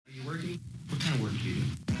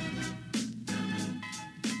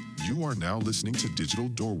You are now listening to Digital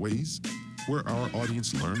Doorways, where our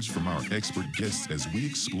audience learns from our expert guests as we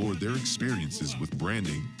explore their experiences with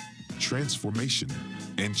branding, transformation,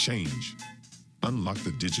 and change. Unlock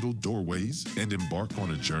the digital doorways and embark on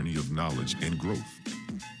a journey of knowledge and growth.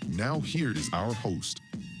 Now here is our host,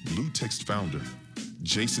 Blue Text founder,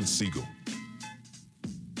 Jason Siegel.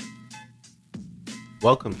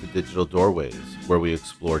 Welcome to Digital Doorways, where we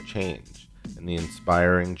explore change and the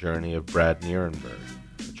inspiring journey of Brad Nierenberg,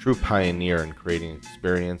 a true pioneer in creating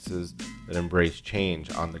experiences that embrace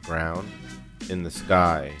change on the ground, in the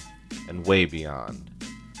sky, and way beyond.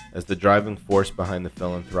 As the driving force behind the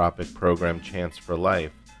philanthropic program Chance for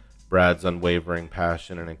Life, Brad's unwavering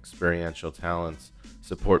passion and experiential talents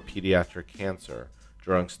support pediatric cancer,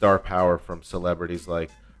 drawing star power from celebrities like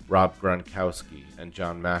Rob Gronkowski and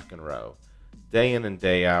John McEnroe. Day in and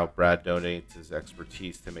day out, Brad donates his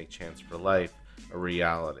expertise to make Chance for Life a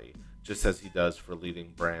reality, just as he does for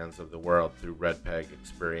leading brands of the world through RedPeg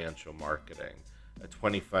Experiential Marketing, a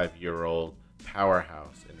 25-year-old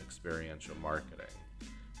powerhouse in experiential marketing.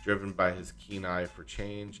 Driven by his keen eye for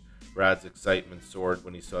change, Brad's excitement soared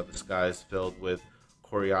when he saw the skies filled with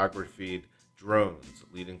choreographed drones,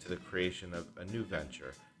 leading to the creation of a new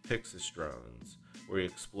venture, Pixis Drones, where he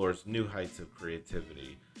explores new heights of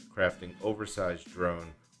creativity, crafting oversized drone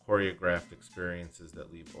choreographed experiences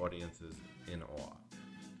that leave audiences in awe.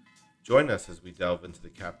 Join us as we delve into the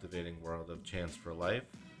captivating world of Chance for Life,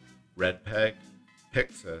 RedPeg,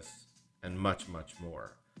 Pixis, and much, much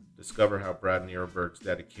more. Discover how Brad Nierenberg's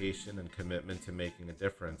dedication and commitment to making a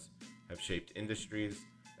difference have shaped industries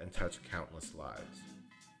and touched countless lives.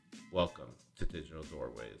 Welcome to Digital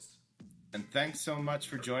Doorways. And thanks so much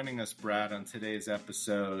for joining us, Brad, on today's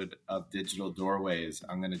episode of Digital Doorways.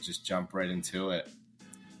 I'm going to just jump right into it.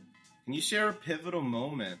 Can you share a pivotal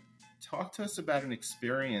moment? Talk to us about an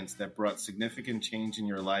experience that brought significant change in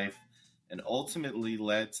your life and ultimately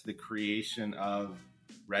led to the creation of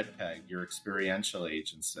RedPeg, your experiential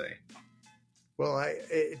agency. Well,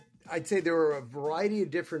 I'd say there were a variety of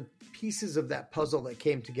different pieces of that puzzle that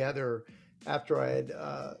came together after I had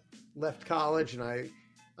left college, and I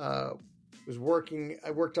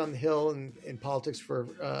worked on the Hill in politics for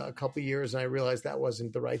a couple of years, and I realized that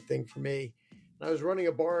wasn't the right thing for me. And I was running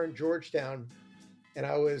a bar in Georgetown, and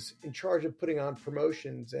I was in charge of putting on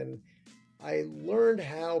promotions, and I learned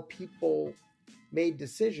how people made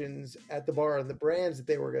decisions at the bar and the brands that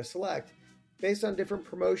they were going to select based on different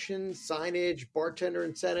promotions, signage, bartender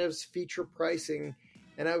incentives, feature pricing.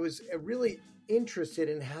 And I was really interested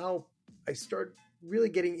in how I started really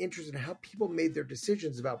getting interested in how people made their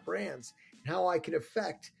decisions about brands and how I could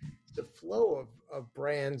affect the flow of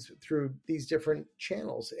brands through these different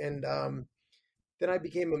channels. And then I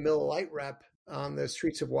became a Miller Lite rep on the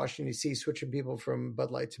streets of Washington, D.C., switching people from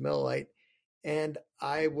Bud Light to Miller Lite. And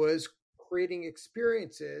I was creating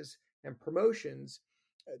experiences and promotions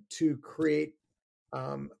to create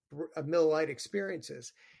Miller Lite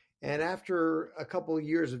experiences. And after a couple of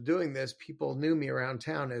years of doing this, people knew me around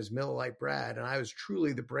town as Miller Lite Brad, and I was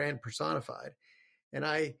truly the brand personified. And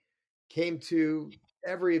I came to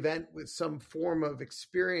every event with some form of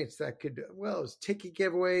experience that could, well, it was ticket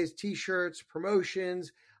giveaways, T-shirts,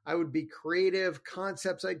 promotions. I would be creative,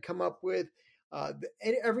 concepts I'd come up with,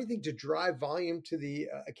 everything to drive volume to the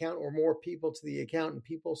account or more people to the account, and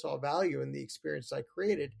people saw value in the experience I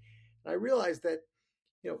created. And I realized that,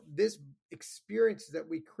 this experience that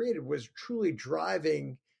we created was truly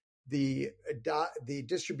driving the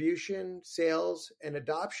distribution, sales, and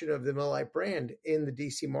adoption of the Miller Lite brand in the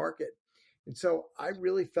DC market. And so I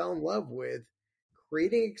really fell in love with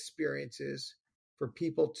creating experiences for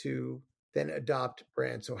people to then adopt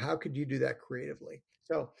brands. So how could you do that creatively?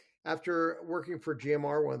 So after working for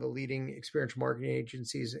GMR, one of the leading experiential marketing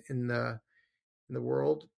agencies in the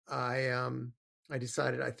world, I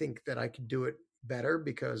decided I think that I could do it better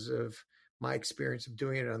because of my experience of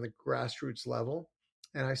doing it on the grassroots level.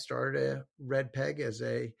 And I started a RedPeg as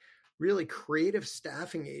a really creative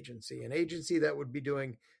staffing agency, an agency that would be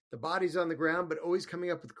doing the bodies on the ground, but always coming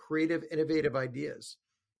up with creative, innovative ideas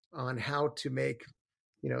on how to make,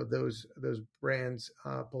 those brands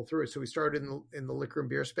pull through. So we started in the liquor and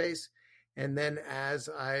beer space. And then as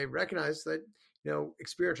I recognized that,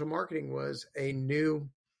 experiential marketing was a new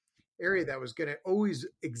area that was going to always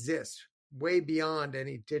exist way beyond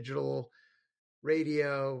any digital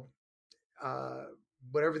radio,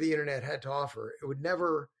 whatever the internet had to offer. It would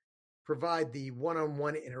never provide the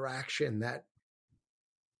one-on-one interaction that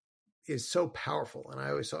is so powerful. And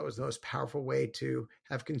I always thought it was the most powerful way to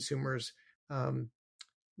have consumers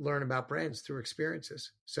learn about brands through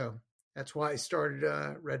experiences. So that's why I started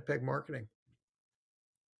RedPeg Marketing.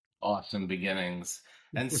 awesome beginnings.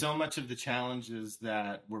 And so much of the challenges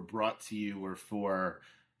that were brought to you were for,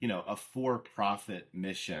 a for-profit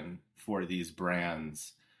mission for these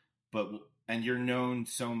brands. And you're known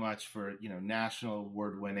so much for, national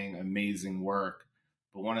award-winning, amazing work.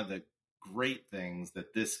 But one of the great things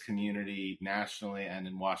that this community nationally and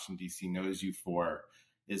in Washington, D.C. knows you for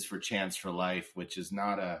is for Chance for Life, which is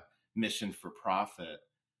not a mission for profit,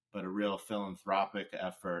 but a real philanthropic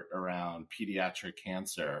effort around pediatric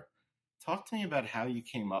cancer. Talk to me about how you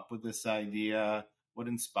came up with this idea, what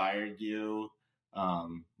inspired you.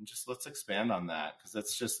 Just let's expand on that, because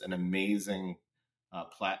that's just an amazing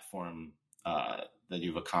platform that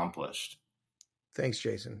you've accomplished. Thanks,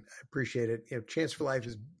 Jason. I appreciate it. Chance for Life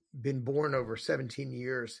has been born over 17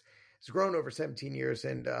 years. It's grown over 17 years,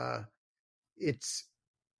 and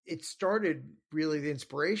it started, really, the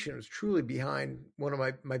inspiration was truly behind one of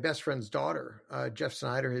my best friend's daughter, Jeff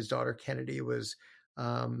Snyder. His daughter Kennedy was,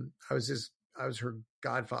 I was her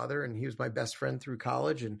godfather, and he was my best friend through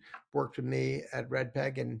college and worked with me at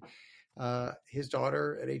RedPeg. And his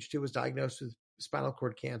daughter at age 2 was diagnosed with spinal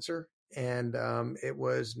cord cancer, and it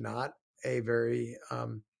was not a very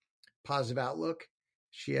positive outlook.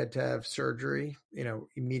 She had to have surgery,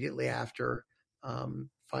 immediately after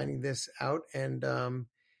finding this out. And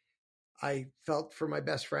I felt for my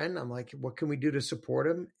best friend. I'm like, what can we do to support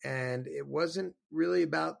him? And it wasn't really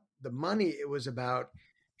about the money. It was about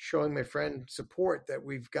showing my friend support, that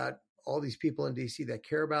we've got all these people in DC that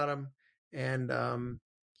care about him. And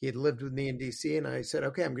he had lived with me in DC, and I said,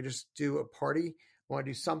 okay, I'm going to just do a party. I want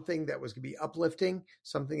to do something that was going to be uplifting,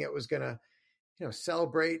 something that was going to,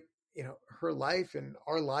 celebrate, her life and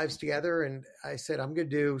our lives together. And I said, I'm going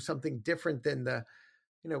to do something different than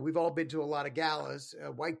we've all been to a lot of galas,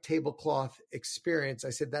 a white tablecloth experience.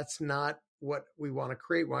 I said, that's not what we want to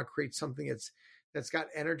create. We want to create something that's got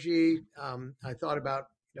energy. I thought about,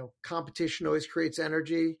 competition always creates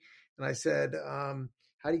energy. And I said,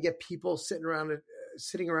 how do you get people sitting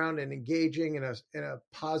around and engaging in a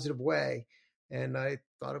positive way? And I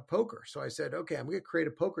thought of poker. So I said, okay, I'm going to create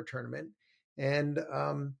a poker tournament. And,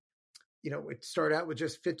 it started out with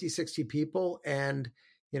just 50, 60 people. And,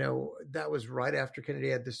 that was right after Kennedy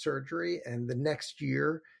had the surgery. And the next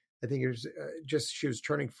year, I think it was she was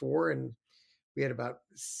turning 4, and we had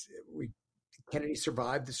Kennedy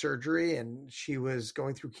survived the surgery, and she was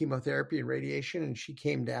going through chemotherapy and radiation, and she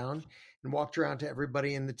came down and walked around to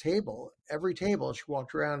everybody in every table. She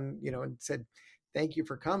walked around, and said, thank you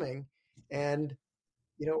for coming. And,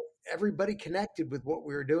 everybody connected with what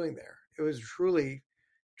we were doing there. It was truly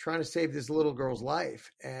trying to save this little girl's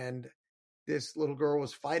life. And this little girl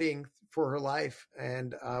was fighting for her life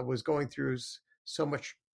and was going through so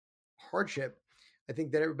much hardship. I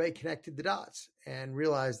think that everybody connected the dots and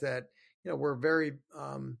realized that, we're very,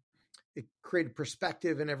 it created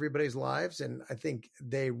perspective in everybody's lives. And I think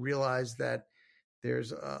they realized that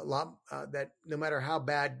there's a lot that no matter how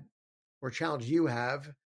bad or challenge you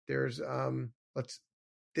have, there's,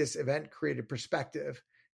 this event created perspective.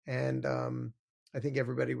 And I think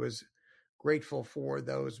everybody was grateful for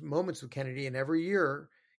those moments with Kennedy. And every year,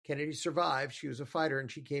 Kennedy survived. She was a fighter,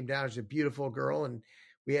 and she came down. She's a beautiful girl. And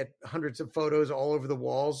we had hundreds of photos all over the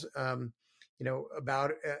walls,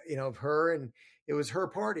 about, of her. And it was her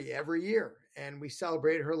party every year. And we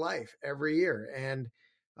celebrated her life every year. And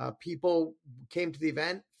people came to the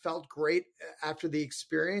event, felt great after the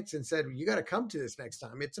experience, and said, you got to come to this next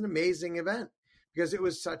time. It's an amazing event, because it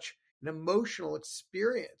was such an emotional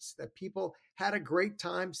experience that people had a great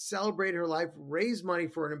time, celebrated her life, raised money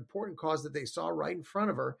for an important cause that they saw right in front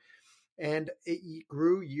of her. And it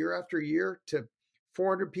grew year after year to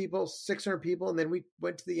 400 people, 600 people. And then we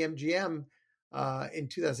went to the MGM in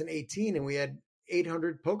 2018, and we had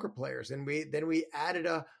 800 poker players. And we added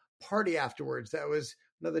a party afterwards that was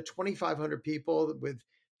another 2,500 people with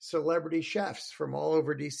celebrity chefs from all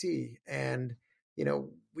over DC. And,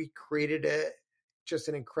 we created just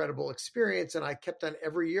an incredible experience. And I kept on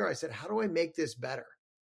every year. I said, how do I make this better?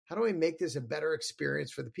 How do I make this a better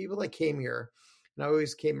experience for the people that came here? And I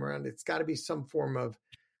always came around, it's got to be some form of,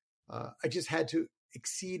 I just had to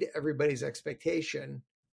exceed everybody's expectation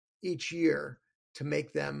each year to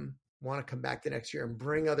make them want to come back the next year and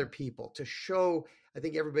bring other people to show. I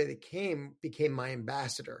think everybody that came became my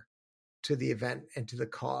ambassador to the event and to the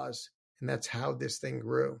cause. And that's how this thing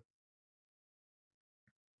grew.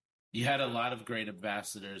 You had a lot of great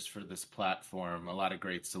ambassadors for this platform, a lot of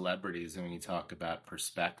great celebrities. And when you talk about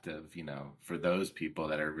perspective, for those people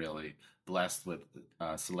that are really blessed with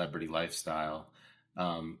celebrity lifestyle,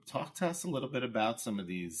 talk to us a little bit about some of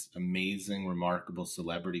these amazing, remarkable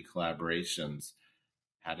celebrity collaborations.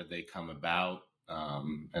 How did they come about?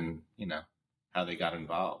 And how they got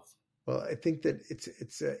involved. Well, I think that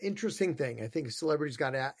it's an interesting thing. I think celebrities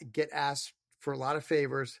got to get asked for a lot of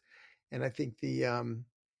favors, and I think the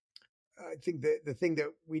thing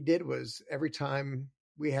that we did was every time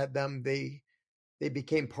we had them, they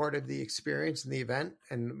became part of the experience and the event.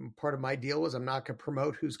 And part of my deal was I'm not going to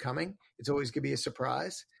promote who's coming. It's always going to be a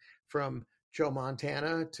surprise, from Joe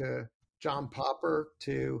Montana to John Popper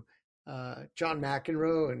to John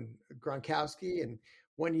McEnroe and Gronkowski. And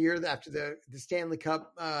one year after the Stanley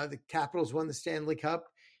Cup, the Capitals won the Stanley Cup.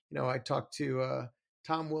 I talked to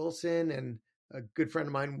Tom Wilson and a good friend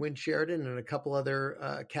of mine, Win Sheridan, and a couple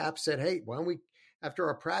other Caps said, "Hey, why don't we, after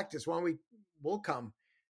our practice, we'll come."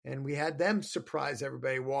 And we had them surprise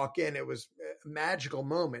everybody, walk in. It was a magical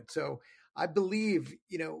moment. So I believe,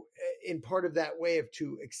 in part of that way of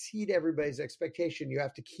to exceed everybody's expectation, you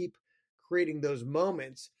have to keep creating those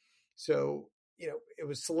moments. So, it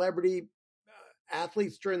was celebrity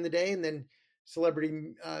athletes during the day and then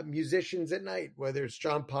celebrity musicians at night, whether it's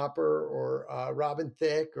John Popper or Robin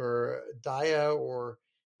Thicke or Daya, or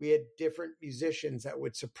we had different musicians that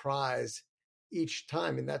would surprise each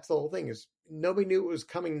time. And that's the whole thing, is nobody knew what was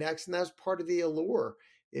coming next. And that's part of the allure,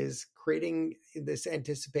 is creating this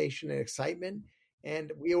anticipation and excitement.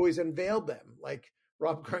 And we always unveiled them. Like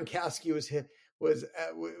Rob Gronkowski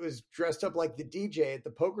was dressed up like the DJ at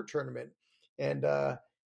the poker tournament. And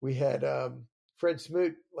we had Fred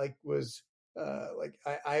Smoot, I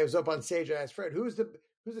was up on stage. I asked Fred, who's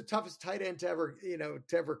the toughest tight end to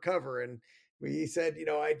ever cover? And he said,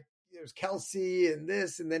 it was Kelsey and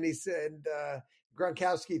this. And then he said,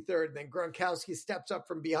 Gronkowski third. And then Gronkowski steps up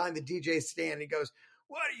from behind the DJ stand. And he goes,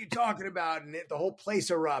 "What are you talking about?" And the whole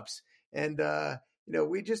place erupts. And,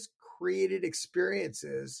 we just created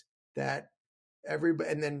experiences that everybody,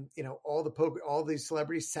 and then, all these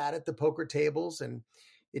celebrities sat at the poker tables, and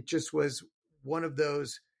it just was one of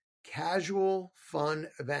those casual, fun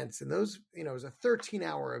events. And those, it was a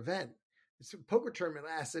 13-hour event. This poker tournament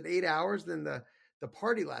lasted 8 hours. Then the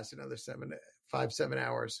party lasted another 7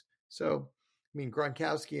 hours. So,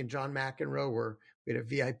 Gronkowski and John McEnroe we had a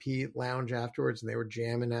VIP lounge afterwards, and they were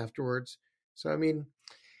jamming afterwards. So,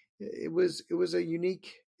 it was a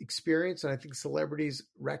unique experience. And I think celebrities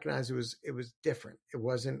recognized it was different. It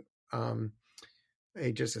wasn't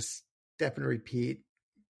just a step and repeat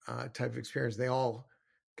type of experience. They all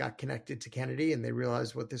got connected to Kennedy, and they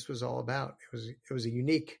realized what this was all about. It was a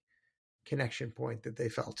unique connection point that they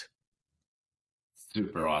felt.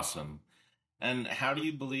 Super awesome. And how do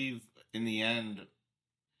you believe, in the end,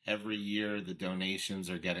 every year the donations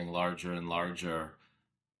are getting larger and larger?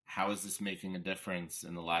 How is this making a difference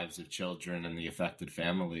in the lives of children and the affected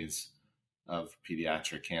families of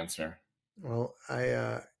pediatric cancer? Well,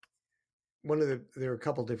 there are a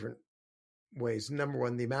couple different ways. Number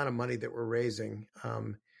one, the amount of money that we're raising. I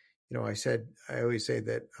always say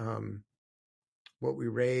that what we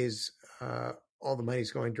raise, all the money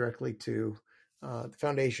is going directly to the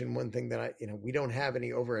foundation. One thing that we don't have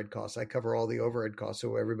any overhead costs. I cover all the overhead costs,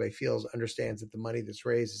 so everybody understands that the money that's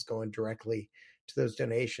raised is going directly to those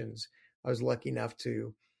donations. I was lucky enough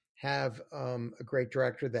to have a great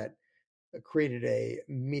director that created a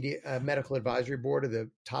medical advisory board of the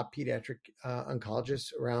top pediatric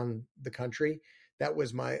oncologists around the country. That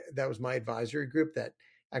was my advisory group that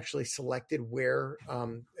actually selected where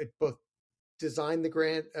it both designed the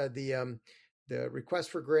grant, the request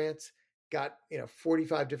for grants, got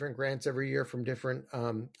 45 different grants every year from different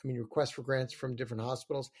requests for grants from different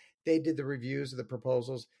hospitals. They did the reviews of the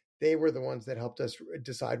proposals. They were the ones that helped us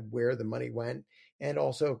decide where the money went, and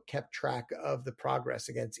also kept track of the progress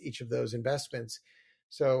against each of those investments.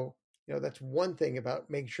 So, that's one thing about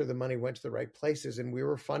making sure the money went to the right places, and we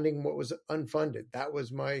were funding what was unfunded. That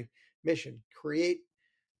was my mission: create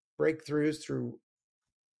breakthroughs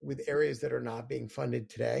with areas that are not being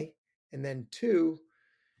funded today. And then two,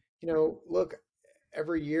 look,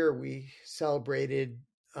 every year we celebrated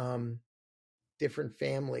different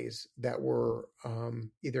families that were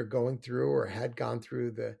either going through or had gone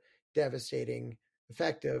through the devastating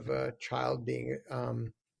effect of a child being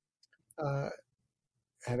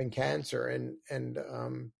having cancer. And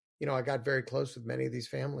I got very close with many of these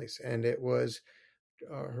families, and it was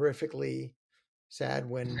horrifically sad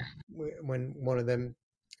when one of them,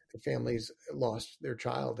 the families, lost their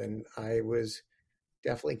child. And I was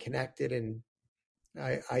definitely connected, and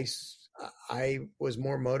I was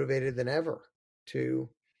more motivated than ever to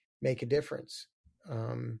make a difference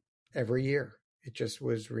every year. It just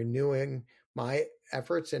was renewing my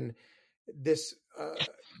efforts. And this,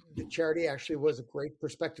 the charity actually was a great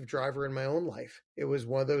perspective driver in my own life. It was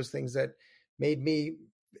one of those things that made me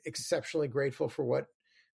exceptionally grateful for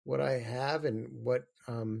what I have and what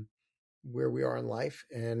where we are in life.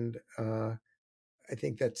 And I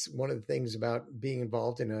think that's one of the things about being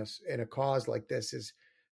involved in a cause like this is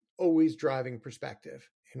always driving perspective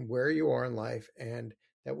and where you are in life, and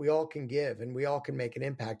that we all can give and we all can make an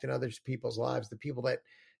impact in other people's lives. The people that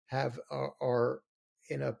are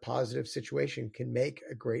in a positive situation can make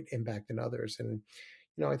a great impact in others. And,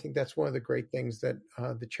 I think that's one of the great things that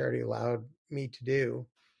the charity allowed me to do.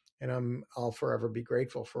 And I'll forever be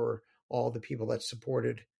grateful for all the people that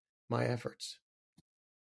supported my efforts.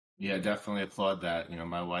 Yeah, definitely applaud that.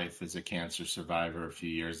 My wife is a cancer survivor a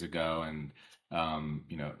few years ago, and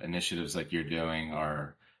initiatives like you're doing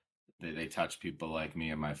they touch people like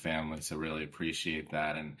me and my family. So really appreciate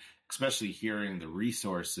that. And especially hearing the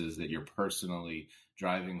resources that you're personally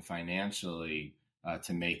driving financially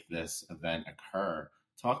to make this event occur.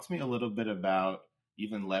 Talk to me a little bit about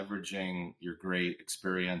even leveraging your great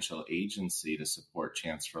experiential agency to support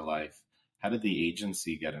Chance for Life. How did the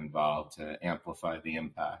agency get involved to amplify the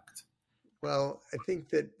impact? Well, I think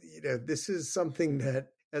that, this is something that,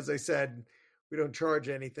 as I said, we don't charge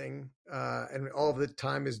anything, and all of the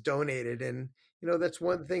time is donated. And, that's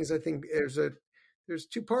one of the things I think there's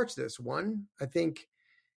two parts to this. One, I think,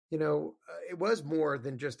 it was more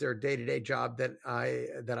than just their day-to-day job that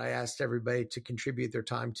I asked everybody to contribute their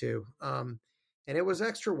time to. And it was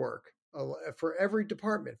extra work for every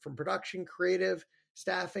department, from production, creative,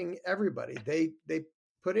 staffing, everybody. They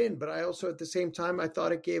put in. But I also, at the same time, I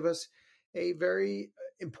thought it gave us a very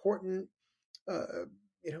important,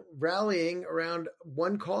 rallying around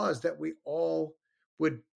one cause that we all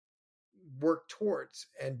would work towards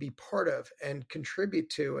and be part of and contribute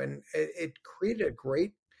to. And it created a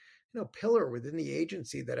great, pillar within the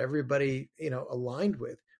agency that everybody, aligned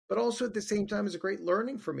with. But also at the same time is a great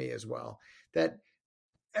learning for me as well, that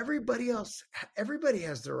everybody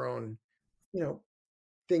has their own,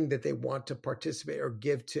 thing that they want to participate or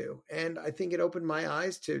give to. And I think it opened my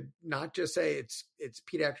eyes to not just say it's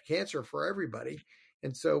pediatric cancer for everybody.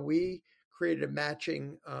 And so we created a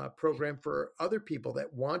matching program for other people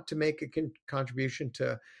that want to make a contribution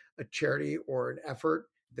to a charity or an effort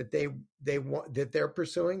that they want, that they're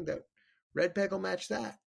pursuing, that RedPeg will match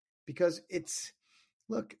that. Because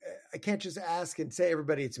look, I can't just ask and say,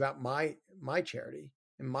 everybody, it's about my charity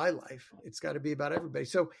and my life. It's got to be about everybody.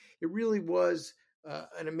 So it really was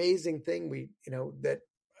an amazing thing. That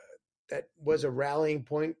was a rallying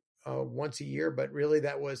point once a year, but really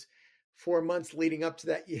that was 4 months leading up to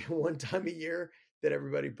that one time a year that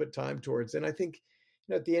everybody put time towards. And I think,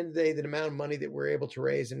 at the end of the day, the amount of money that we're able to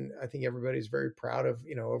raise, and I think everybody's very proud of,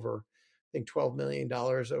 over, I think, $12 million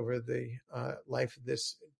over the life of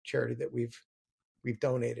this charity that we've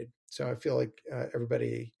donated. So I feel like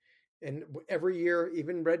everybody, and every year,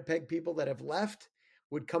 even RedPeg people that have left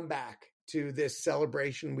would come back to this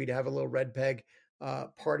celebration. We'd have a little RedPeg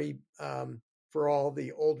party for all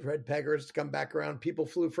the old RedPeggers to come back around. People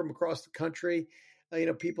flew from across the country.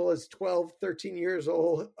 People as 12, 13 years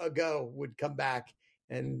old ago would come back,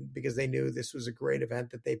 and because they knew this was a great event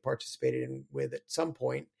that they participated in with at some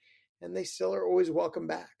point, and they still are always welcome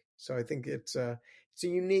back. So I think it's a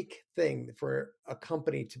unique thing for a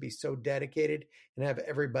company to be so dedicated and have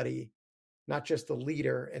everybody, not just the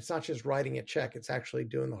leader. It's not just writing a check. It's actually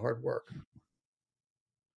doing the hard work.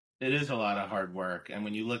 It is a lot of hard work. And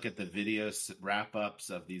when you look at the video wrap-ups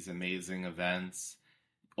of these amazing events,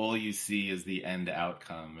 all you see is the end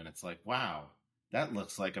outcome. And it's like, wow, that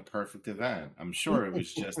looks like a perfect event. I'm sure it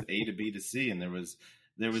was just A to B to C, and there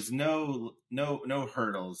was no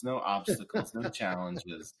hurdles, no obstacles, no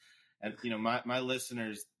challenges. And my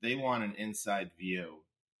listeners, they want an inside view.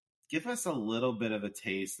 Give us a little bit of a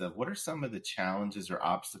taste of what are some of the challenges or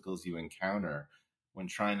obstacles you encounter when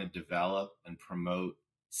trying to develop and promote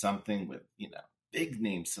something with, big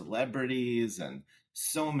name celebrities and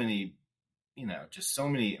so many, just so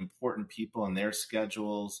many important people and their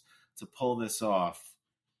schedules to pull this off.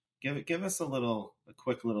 Give us a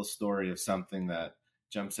quick little story of something that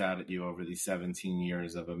jumps out at you over these 17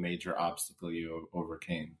 years of a major obstacle you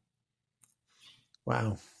overcame.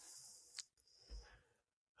 Wow.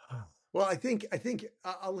 Well, I think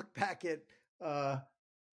I'll look back at,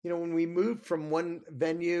 when we moved from one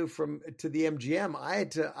venue to the MGM,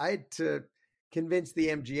 I had to convince the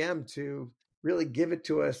MGM to really give it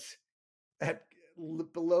to us at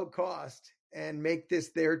below cost and make this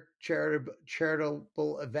their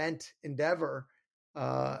charitable event endeavor.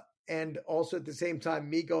 And also at the same time,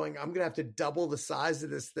 me going, I'm going to have to double the size of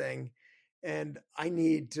this thing, and I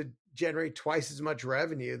need to generate twice as much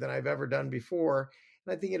revenue than I've ever done before.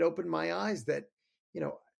 And I think it opened my eyes that,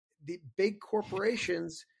 the big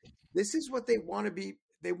corporations, this is what they want to be.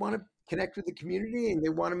 They want to connect with the community and they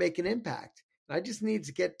want to make an impact. I just need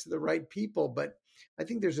to get to the right people. But I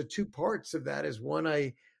think there's two parts of that. Is one,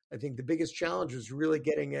 I think the biggest challenge was really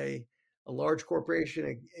getting a large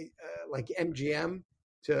corporation like MGM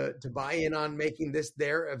to buy in on making this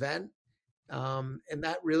their event. And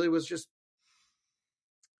that really was just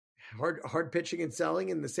hard pitching and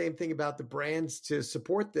selling. And the same thing about the brands to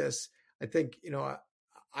support this. I think,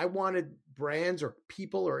 I wanted brands or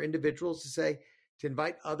people or individuals to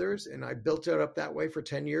invite others. And I built it up that way for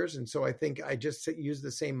 10 years. And so I think I just used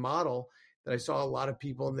the same model that I saw a lot of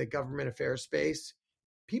people in the government affairs space,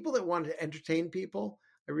 people that wanted to entertain people.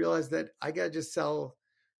 I realized that I got to just sell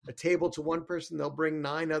a table to one person. They'll bring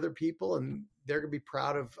 9 other people and they're going to be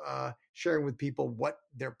proud of sharing with people what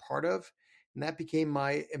they're part of. And that became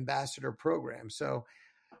my ambassador program. So,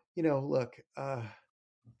 look,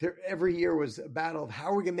 every year was a battle of how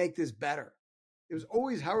are we going to make this better? It was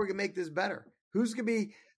always how are we going to make this better? Who's going to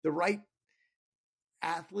be the right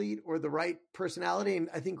athlete or the right personality? And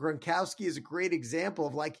I think Gronkowski is a great example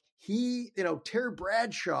of Terry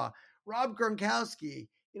Bradshaw, Rob Gronkowski,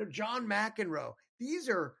 John McEnroe. These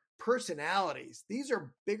are personalities. These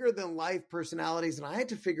are bigger than life personalities. And I had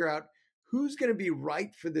to figure out who's going to be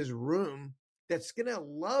right for this room that's going to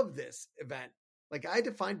love this event. I had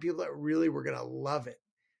to find people that really were going to love it.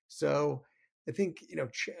 So I think,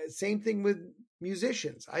 same thing with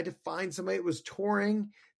musicians. I had to find somebody that was touring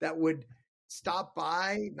that would stop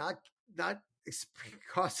by, not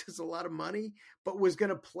cost us a lot of money, but was going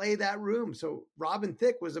to play that room. So Robin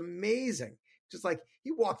Thicke was amazing. Just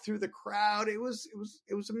he walked through the crowd. It was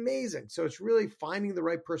amazing. So it's really finding the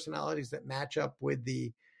right personalities that match up with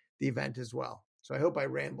the event as well. So I hope I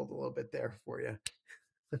rambled a little bit there for you.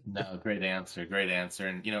 No, great answer.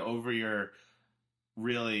 And, over your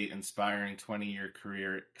really inspiring 20-year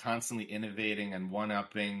career, constantly innovating and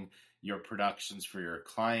one-upping your productions for your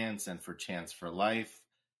clients and for Chance for Life,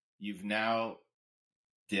 you've now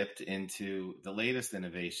dipped into the latest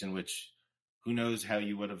innovation, which who knows how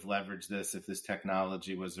you would have leveraged this if this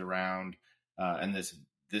technology was around, and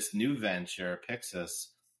this new venture, Pixis,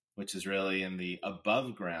 which is really in the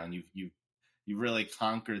above ground. You really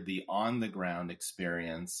conquered the on the ground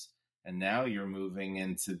experience, and now you're moving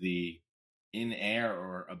into the in air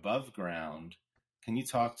or above ground. Can you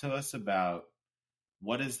talk to us about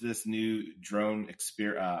what is this new drone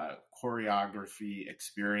choreography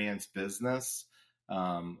experience business?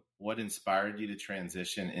 What inspired you to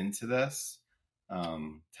transition into this?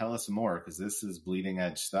 Tell us more, because this is bleeding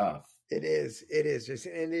edge stuff. It is, and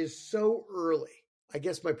it is so early. I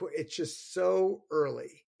guess my point, it's just so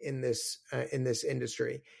early in this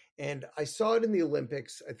industry. And I saw it in the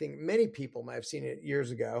Olympics. I think many people might have seen it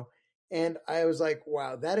years ago. And I was like,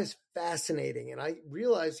 wow, that is fascinating. And I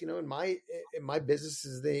realized, in my business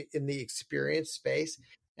is in the experience space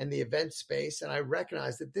and the event space. And I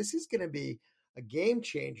recognized that this is going to be a game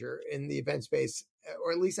changer in the event space,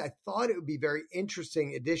 or at least I thought it would be a very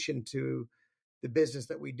interesting addition to the business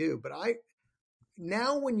that we do. But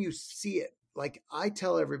now when you see it, I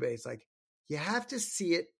tell everybody, it's you have to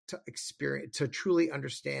see it to experience, to truly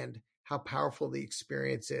understand how powerful the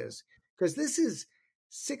experience is. Because this is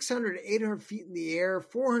 600, 800 feet in the air,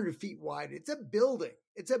 400 feet wide. It's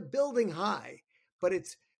a building high, but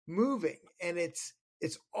it's moving and it's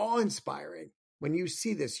awe-inspiring. When you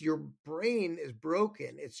see this, your brain is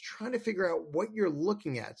broken. It's trying to figure out what you're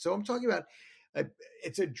looking at. So I'm talking about,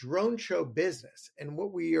 it's a drone show business. And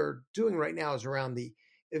what we are doing right now is around the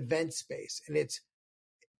event space. And it's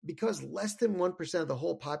because less than 1% of the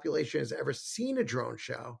whole population has ever seen a drone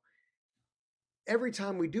show. Every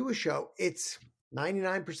time we do a show, it's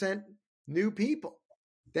 99% new people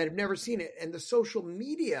that have never seen it. And the social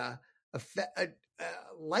media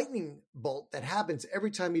lightning bolt that happens every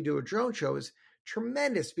time you do a drone show is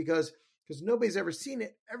tremendous because nobody's ever seen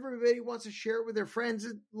it. Everybody wants to share it with their friends.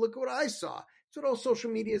 And look what I saw. That's what all social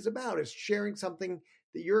media is about, is sharing something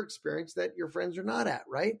that you're experiencing that your friends are not at,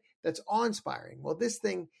 right? That's awe-inspiring. Well, this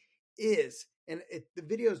thing is, and the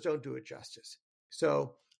videos don't do it justice.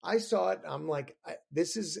 So I saw it. I'm like,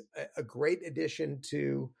 this is a great addition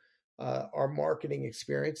to our marketing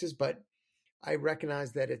experiences, but I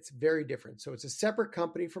recognize that it's very different. So it's a separate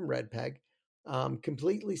company from RedPeg,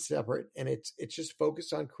 completely separate, and it's just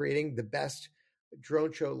focused on creating the best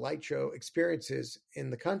drone show, light show experiences in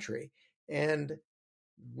the country. And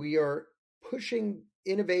we are pushing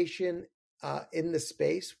innovation in the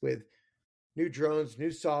space with new drones, new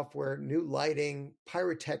software, new lighting,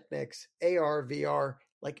 pyrotechnics, AR, VR,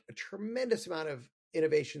 like a tremendous amount of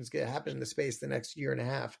innovation is going to happen in the space the next year and a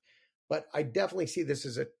half. But I definitely see this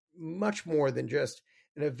as a much more than just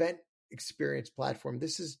an event experience platform.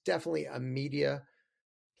 This is definitely a media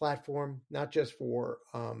platform, not just for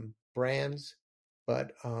brands,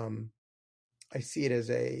 but I see it as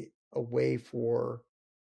a way for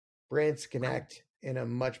brands to connect in a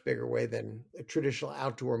much bigger way than a traditional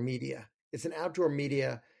outdoor media. It's an outdoor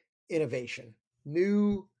media innovation,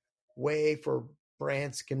 new way for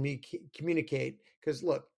brands to communicate. Because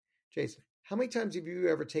look, Jason, how many times have you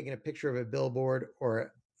ever taken a picture of a billboard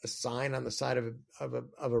or a sign on the side of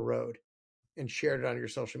a road and shared it on your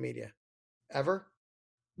social media? Ever?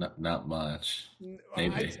 Not much.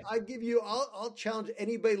 Maybe. I'll challenge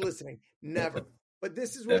anybody listening. Never. But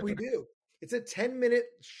this is what we do. It's a 10-minute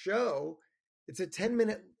show. It's a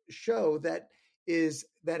 10-minute show that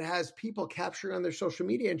has people capturing on their social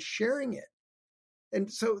media and sharing it.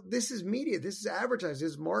 And so this is media, this is advertising,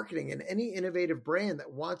 this is marketing, and any innovative brand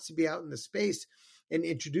that wants to be out in the space and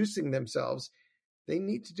introducing themselves, they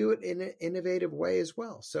need to do it in an innovative way as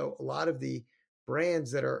well. So a lot of the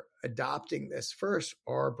brands that are adopting this first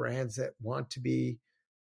are brands that want to be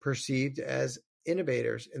perceived as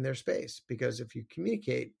innovators in their space, because if you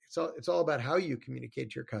communicate, it's all about how you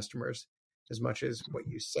communicate to your customers as much as what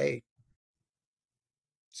you say.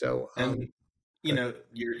 So, and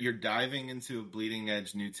you're diving into a bleeding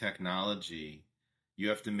edge new technology. You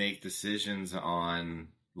have to make decisions on,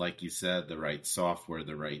 like you said, the right software,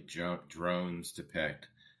 the right drones to pick,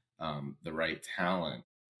 the right talent.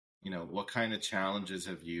 What kind of challenges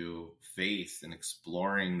have you faced in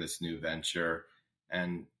exploring this new venture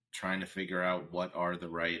and trying to figure out what are the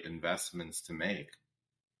right investments to make?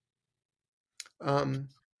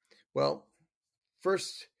 Well,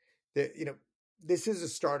 first, this is a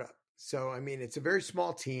startup. So, I mean, it's a very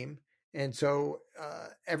small team. And so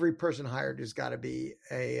every person hired has got to be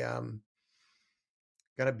a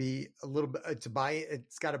little bit,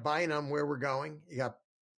 it's got to buy in on where we're going.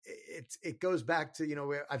 It goes back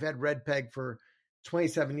to, I've had RedPeg for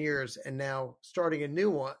 27 years and now starting a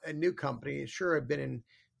new company. Sure, I've been in,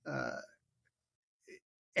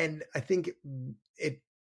 and I think it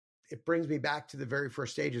brings me back to the very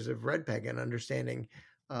first stages of RedPeg and understanding,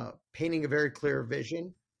 painting a very clear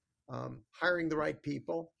vision, hiring the right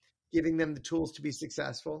people, giving them the tools to be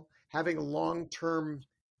successful, having a long-term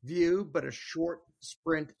view, but a short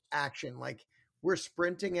sprint action. Like we're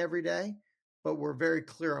sprinting every day, but we're very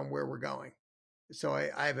clear on where we're going. So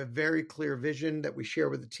I have a very clear vision that we share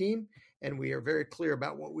with the team, and we are very clear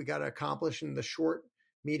about what we got to accomplish in the short,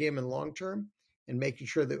 medium, and long term, and making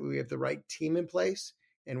sure that we have the right team in place.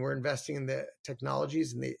 And we're investing in the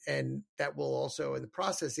technologies and that will also in the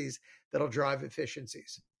processes that'll drive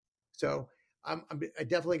efficiencies. So I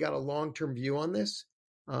definitely got a long-term view on this,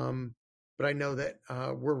 but I know that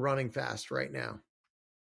we're running fast right now.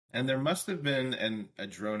 And there must have been a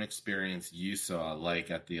drone experience you saw,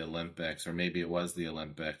 like at the Olympics, or maybe it was the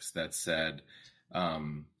Olympics, that said,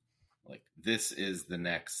 like, this is the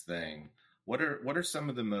next thing. What are some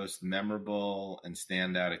of the most memorable and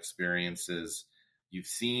standout experiences you've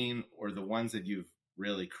seen, or the ones that you've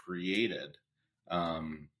really created,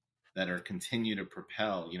 that are continue to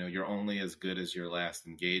propel? You're only as good as your last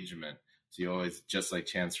engagement. So you always, just like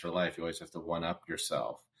Chance for Life, you always have to one up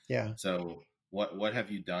yourself. Yeah. So what have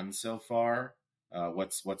you done so far?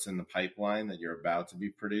 What's in the pipeline that you're about to be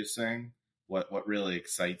producing? What really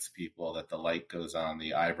excites people, that the light goes on,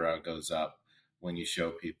 the eyebrow goes up when you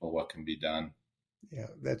show people what can be done? Yeah,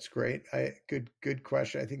 that's great. Good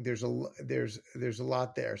question. I think there's a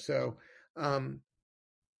lot there. So,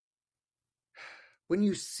 when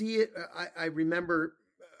you see it, I remember,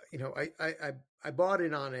 I bought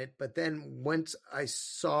in on it, but then once I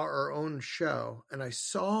saw our own show and I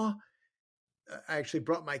actually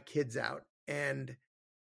brought my kids out, and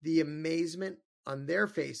the amazement on their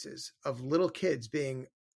faces of little kids being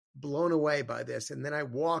blown away by this. And then I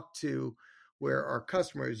walked to where our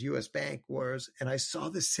customers, US Bank, was, and I saw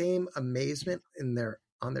the same amazement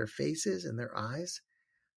on their faces and their eyes.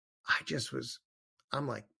 I'm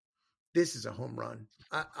like, this is a home run.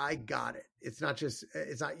 I got it. It's not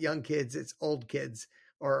young kids, it's old kids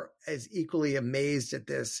are as equally amazed at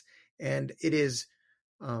this. And it is,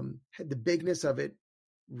 the bigness of it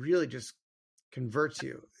really just converts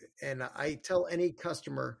you. And I tell any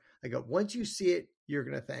customer, I go, once you see it, you're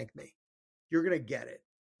going to thank me. You're going to get it.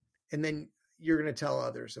 And then you're going to tell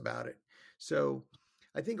others about it. So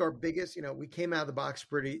I think our biggest, we came out of the box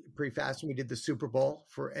pretty fast, and we did the Super Bowl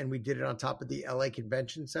and we did it on top of the LA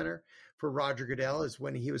Convention Center for Roger Goodell, is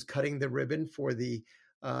when he was cutting the ribbon for the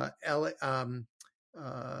NFL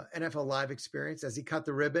Live experience. As he cut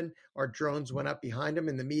the ribbon, our drones went up behind him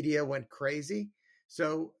and the media went crazy.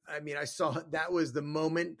 So, I mean, I saw that was the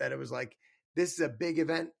moment that it was like, this is a big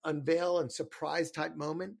event, unveil and surprise type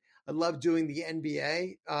moment. I love doing the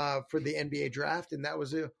NBA for the NBA draft, and that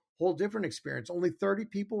was a whole different experience. Only 30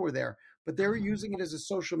 people were there, but they were using it as a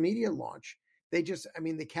social media launch. They just, I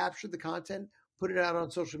mean, they captured the content, put it out on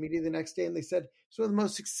social media the next day, and they said it's one of the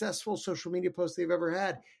most successful social media posts they've ever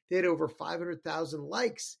had. They had over 500,000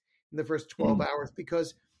 likes in the first 12 hours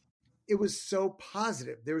because it was so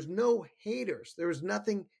positive. There was no haters. There was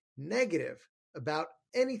nothing negative about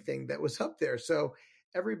anything that was up there. So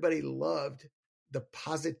everybody loved the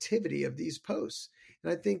positivity of these posts.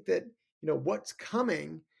 And I think that, what's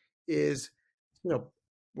coming is,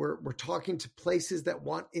 we're talking to places that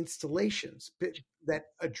want installations, that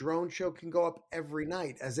a drone show can go up every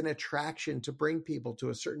night as an attraction to bring people to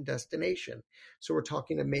a certain destination. So we're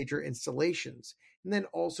talking to major installations. And then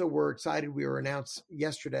also we're excited, we were announced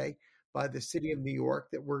yesterday by the city of New York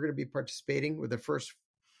that we're going to be participating with the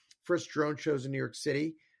first drone shows in New York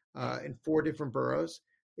City in 4 different boroughs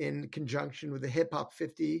in conjunction with the Hip Hop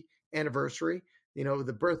 50 anniversary,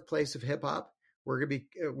 the birthplace of hip hop. We're going to be,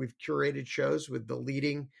 we've curated shows with the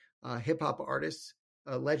leading hip hop artists,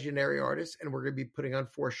 legendary artists, and we're going to be putting on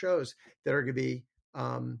 4 shows that are going to be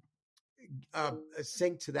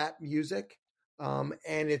synced to that music. And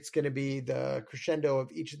it's going to be the crescendo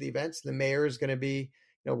of each of the events. The mayor is going to be,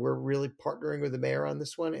 we're really partnering with the mayor on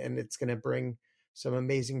this one, and it's going to bring some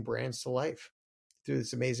amazing brands to life through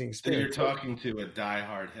this amazing experience. So you're talking to a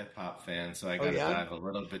diehard hip hop fan, so I got to dive a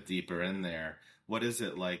little bit deeper in there. What is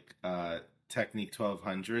it like? Technique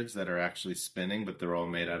 1200s that are actually spinning, but they're all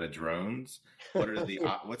made out of drones. What are the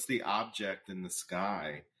what's the object in the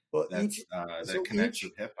sky that connects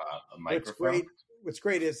with hip hop? A microphone. What's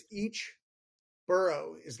great is each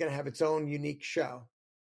borough is going to have its own unique show.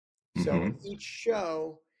 So each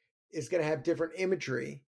show is going to have different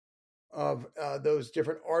imagery of those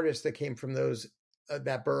different artists that came from those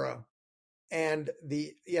that borough, and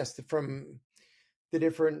from the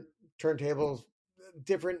different turntables,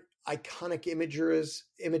 different iconic images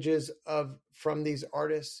from these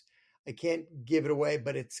artists. I can't give it away,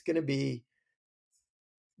 but it's going to be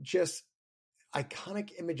just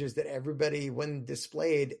iconic images that everybody, when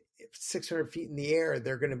displayed 600 feet in the air,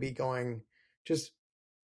 they're going to be going just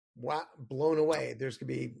wow, blown away. There's going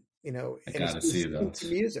to be, I gotta see those.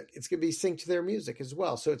 Music. It's going to be synced to their music as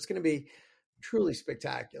well. So it's going to be truly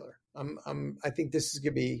spectacular. I think this is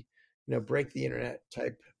going to be, break the internet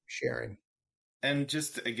type sharing. And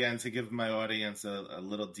just again, to give my audience a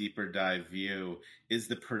little deeper dive view, is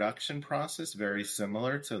the production process very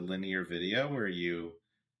similar to linear video, where you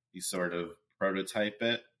sort of prototype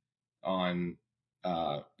it on,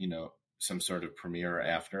 some sort of Premiere or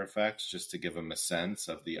After Effects, just to give them a sense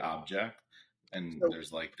of the object, and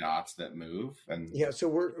there's like dots that move, and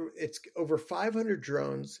so it's over 500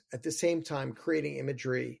 drones at the same time creating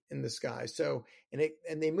imagery in the sky. So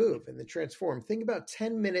and they move and they transform. Think about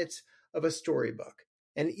 10 minutes of a storybook,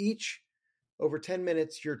 and each over 10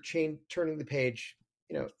 minutes you're turning the page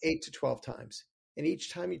 8 to 12 times, and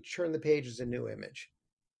each time you turn the page is a new image.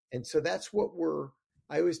 And so that's what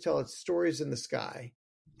I always tell, it's stories in the sky,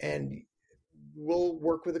 and we'll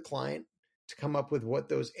work with a client to come up with what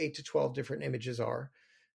those 8 to 12 different images are,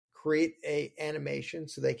 create a animation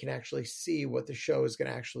so they can actually see what the show is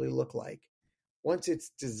going to actually look like. Once it's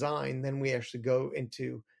designed, then we actually go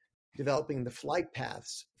into developing the flight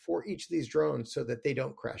paths for each of these drones so that they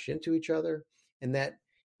don't crash into each other, and that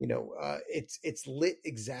it's lit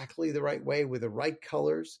exactly the right way with the right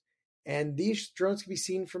colors. And these drones can be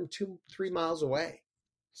seen from 2-3 miles away.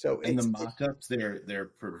 So the mock-ups,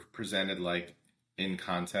 they're presented like in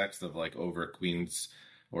context of like over Queens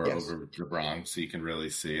or over the Bronx, so you can really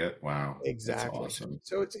see it. Wow, exactly. That's awesome.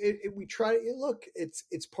 So we try to look.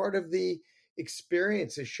 It's part of the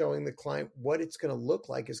experience, is showing the client what it's going to look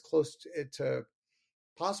like as close to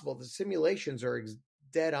possible. The simulations are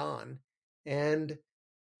dead on, and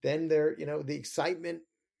then the excitement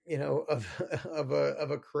of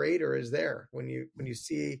a creator is there when you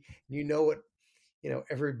see, what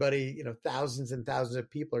everybody, thousands and thousands of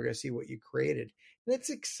people are going to see what you created, and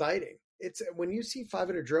it's exciting. It's when you see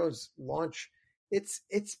 500 drones launch, it's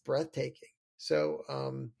breathtaking. So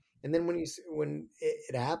and then when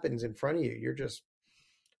it happens in front of you, you're just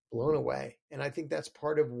blown away. And I think that's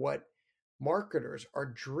part of what marketers are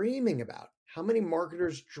dreaming about. How many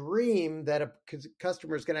marketers dream that a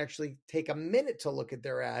customer is going to actually take a minute to look at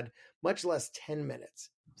their ad, much less 10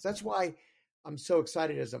 minutes? So that's why I'm so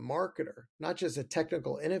excited as a marketer, not just a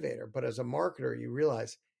technical innovator, but as a marketer, you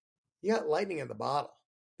realize you got lightning in the bottle.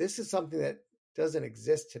 This is something that doesn't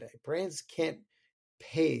exist today. Brands can't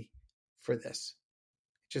pay for this.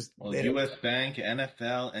 U.S. Bank,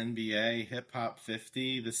 NFL, NBA, Hip Hop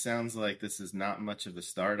 50. This sounds like this is not much of a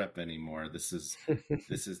startup anymore. This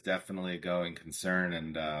is definitely a going concern,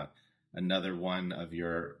 and another one of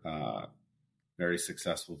your very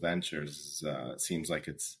successful ventures. It seems like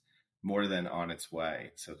it's more than on its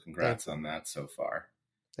way. So congrats on that so far.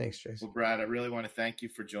 Thanks, Jason. Well, Brad, I really want to thank you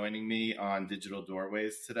for joining me on Digital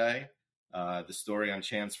Doorways today. The story on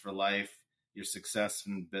Chance for Life, your success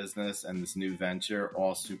in business, and this new venture,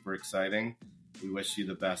 all super exciting. We wish you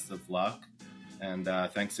the best of luck. And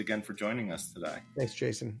thanks again for joining us today. Thanks,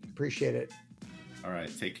 Jason. Appreciate it. All right.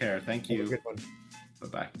 Take care. Thank you. Have a good one.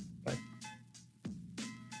 Bye-bye. Bye.